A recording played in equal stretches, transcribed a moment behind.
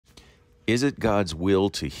Is it God's will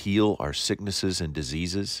to heal our sicknesses and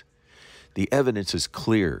diseases? The evidence is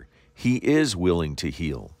clear. He is willing to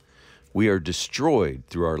heal. We are destroyed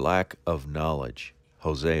through our lack of knowledge.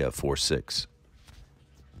 Hosea 4:6.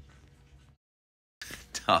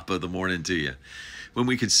 Top of the morning to you. When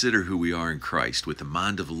we consider who we are in Christ with a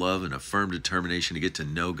mind of love and a firm determination to get to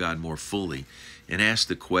know God more fully and ask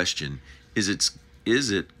the question, is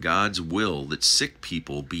it God's will that sick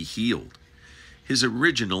people be healed? His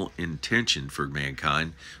original intention for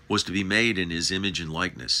mankind was to be made in his image and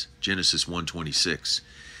likeness. Genesis 1:26.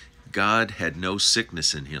 God had no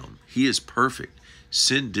sickness in him. He is perfect.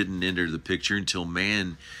 Sin didn't enter the picture until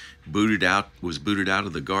man was booted out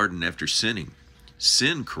of the garden after sinning.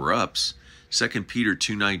 Sin corrupts. 2 Peter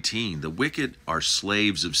 2:19, the wicked are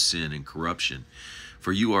slaves of sin and corruption,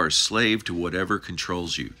 for you are a slave to whatever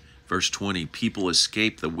controls you. Verse 20, people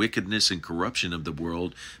escape the wickedness and corruption of the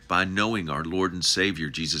world by knowing our Lord and Savior,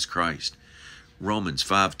 Jesus Christ. Romans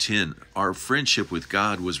 5:10, our friendship with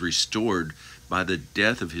God was restored by the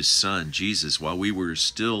death of his Son, Jesus, while we were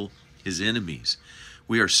still his enemies.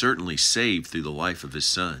 We are certainly saved through the life of his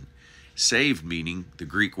Son. Saved meaning the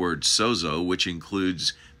Greek word sozo, which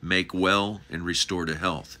includes make well and restore to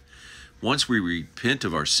health. Once we repent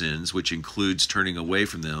of our sins, which includes turning away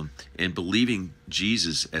from them and believing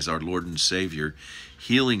Jesus as our Lord and Savior,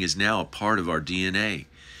 healing is now a part of our DNA.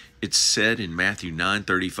 It's said in Matthew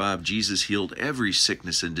 9:35, Jesus healed every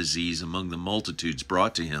sickness and disease among the multitudes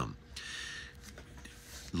brought to him.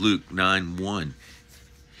 Luke 9:1,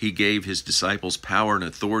 he gave his disciples power and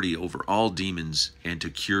authority over all demons and to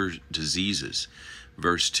cure diseases.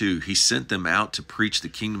 Verse 2, he sent them out to preach the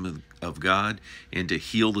kingdom of God and to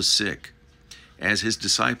heal the sick. As his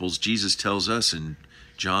disciples, Jesus tells us in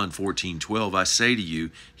John 14:12, I say to you,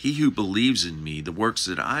 he who believes in me, the works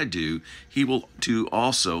that I do, he will do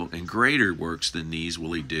also, and greater works than these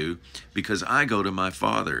will he do, because I go to my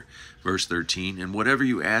Father. Verse 13, and whatever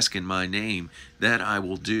you ask in my name, that I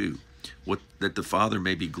will do, that the Father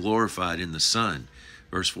may be glorified in the Son.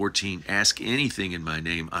 Verse 14, ask anything in my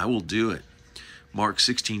name, I will do it. Mark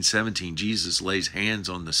 16:17, Jesus lays hands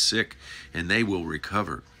on the sick and they will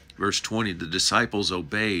recover. Verse 20, the disciples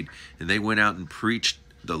obeyed and they went out and preached.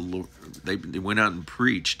 They went out and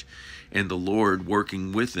preached, and the Lord,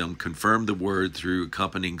 working with them, confirmed the word through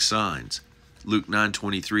accompanying signs. Luke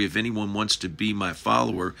 9:23, if anyone wants to be my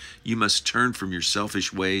follower, you must turn from your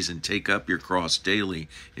selfish ways and take up your cross daily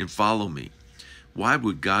and follow me. Why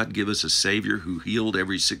would God give us a Savior who healed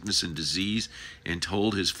every sickness and disease and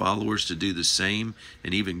told his followers to do the same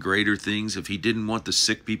and even greater things if he didn't want the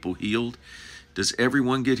sick people healed? Does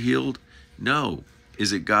everyone get healed? No.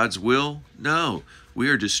 Is it God's will? No. We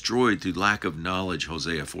are destroyed through lack of knowledge,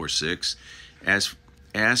 Hosea 4:6.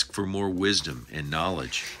 Ask for more wisdom and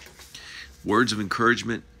knowledge. Words of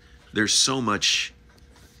encouragement. There's so much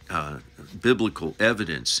biblical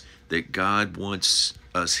evidence that God wants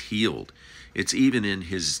us healed. It's even in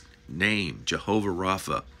his name, Jehovah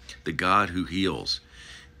Rapha, the God who heals.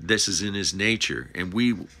 This is in his nature, and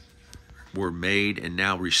we were made and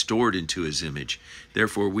now restored into his image.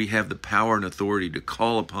 Therefore, we have the power and authority to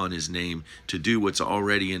call upon his name to do what's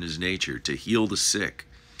already in his nature, to heal the sick.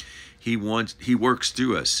 He works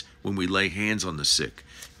through us when we lay hands on the sick.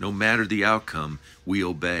 No matter the outcome, we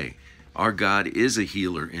obey. Our God is a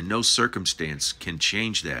healer, and no circumstance can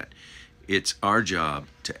change that. It's our job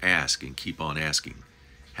to ask and keep on asking.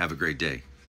 Have a great day.